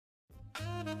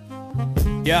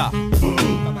Yeah.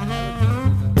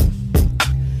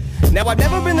 Now I've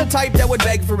never been the type that would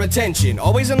beg for attention.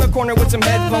 Always in the corner with some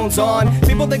headphones on.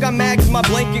 People think I'm mad 'cause my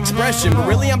blank expression, but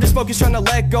really I'm just focused trying to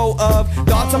let go of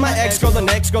thoughts on my ex girl, the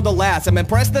next girl, the last. I'm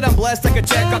impressed that I'm blessed, I could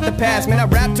check off the past. Man, I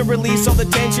rap to release all the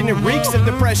tension. It reeks of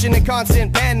depression and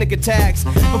constant panic attacks.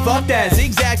 But fuck that,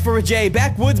 zigzags for a J.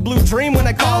 Backwoods blue dream when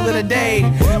I call it a day.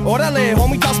 Orale,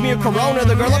 homie tossed me a Corona.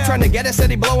 The girl I'm trying to get is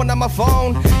steady blowing on my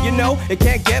phone. You know, it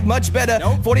can't get much better.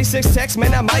 46 texts,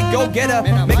 man, I might go get her.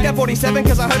 Make that 47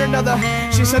 'cause I heard another.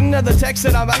 She sent another text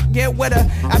that I might get wetter.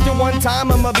 After one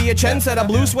time, I'ma be a trendsetter.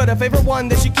 Blue sweater, favorite one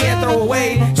that she can't throw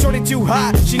away. Shorty too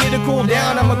hot, she need to cool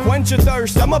down. I'ma quench your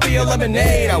thirst, I'ma be a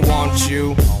lemonade. I want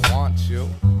you. I want you.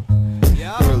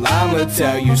 Girl, I'ma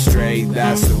tell you straight,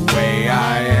 that's the way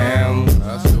I am.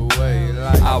 That's the way you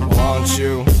like it. I want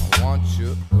you. I want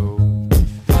you.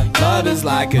 Love is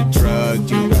like a drug,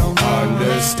 you don't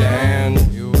understand.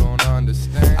 You don't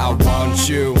understand. I want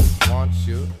you. I want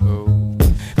you.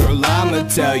 Girl, I'ma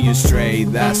tell you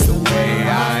straight, that's the way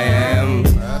I am.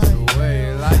 That's the way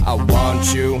you like it. I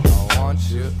want you. I want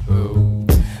you.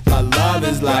 My love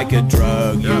is like a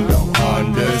drug, you don't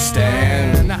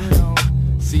understand.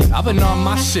 See, I've been on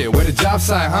my shit, where the job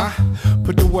site, huh?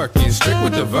 Put the work in, strict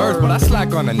with the verbs, but I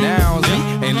slack on the nouns.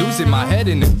 Ain't losing my head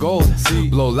in the gold.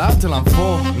 Blow loud till I'm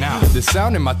full. Now the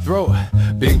sound in my throat,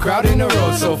 been crowding the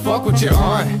road, so fuck what you're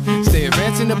on. Stay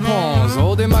advancing the poems,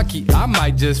 holding my key. I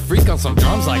might just freak on some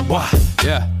drums like wah.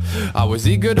 Yeah, I was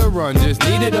eager to run, just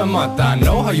needed a month. I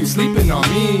know how you sleeping on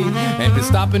me. Ain't been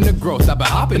stopping the growth, I've been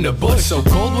hopping the bush. So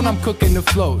cold when I'm cooking the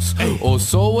flows. Old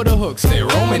soul with a hook, stay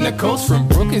roaming the coast from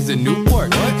Brookings to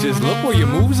Newport. Just look where your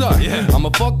moves are. I'ma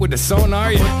fuck with the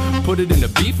sonar, yeah. Put it in the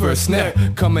beat for a snare.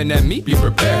 Coming at me, be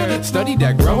prepared. Study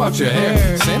that, grow out your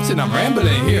hair. Samson, I'm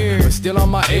rambling here, but still on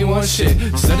my A1 shit.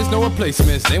 Said there's no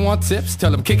replacements. They want tips,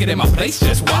 tell them kick it in my place.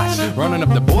 Just watch, running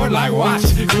up the board like watch.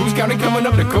 Cruise County coming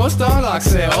up the coast on lock.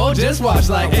 Say, oh, just watch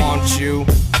like I want you.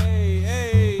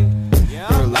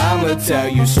 Girl, I'ma tell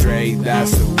you straight,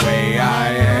 that's the way I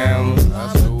am.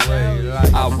 That's the way you like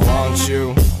it. I want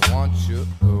you. I want you.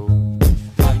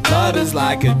 Love is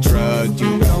like a drug,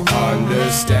 you don't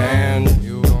understand.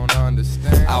 You don't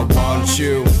understand. I want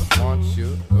you. I want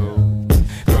you.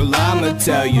 Girl, I'ma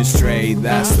tell you straight,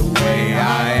 that's the way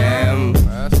I am.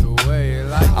 That's the way you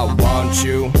like it. I want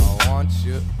you. I want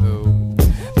you.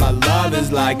 My love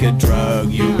is like a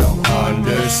drug, you don't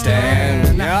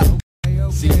understand. Yeah.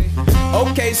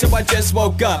 Okay, so I just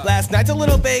woke up. Last night's a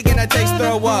little big and I taste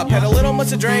throw up. Had a little much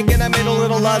to drink and I made a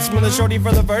little lust from the shorty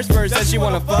for the first verse that she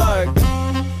wanna fuck.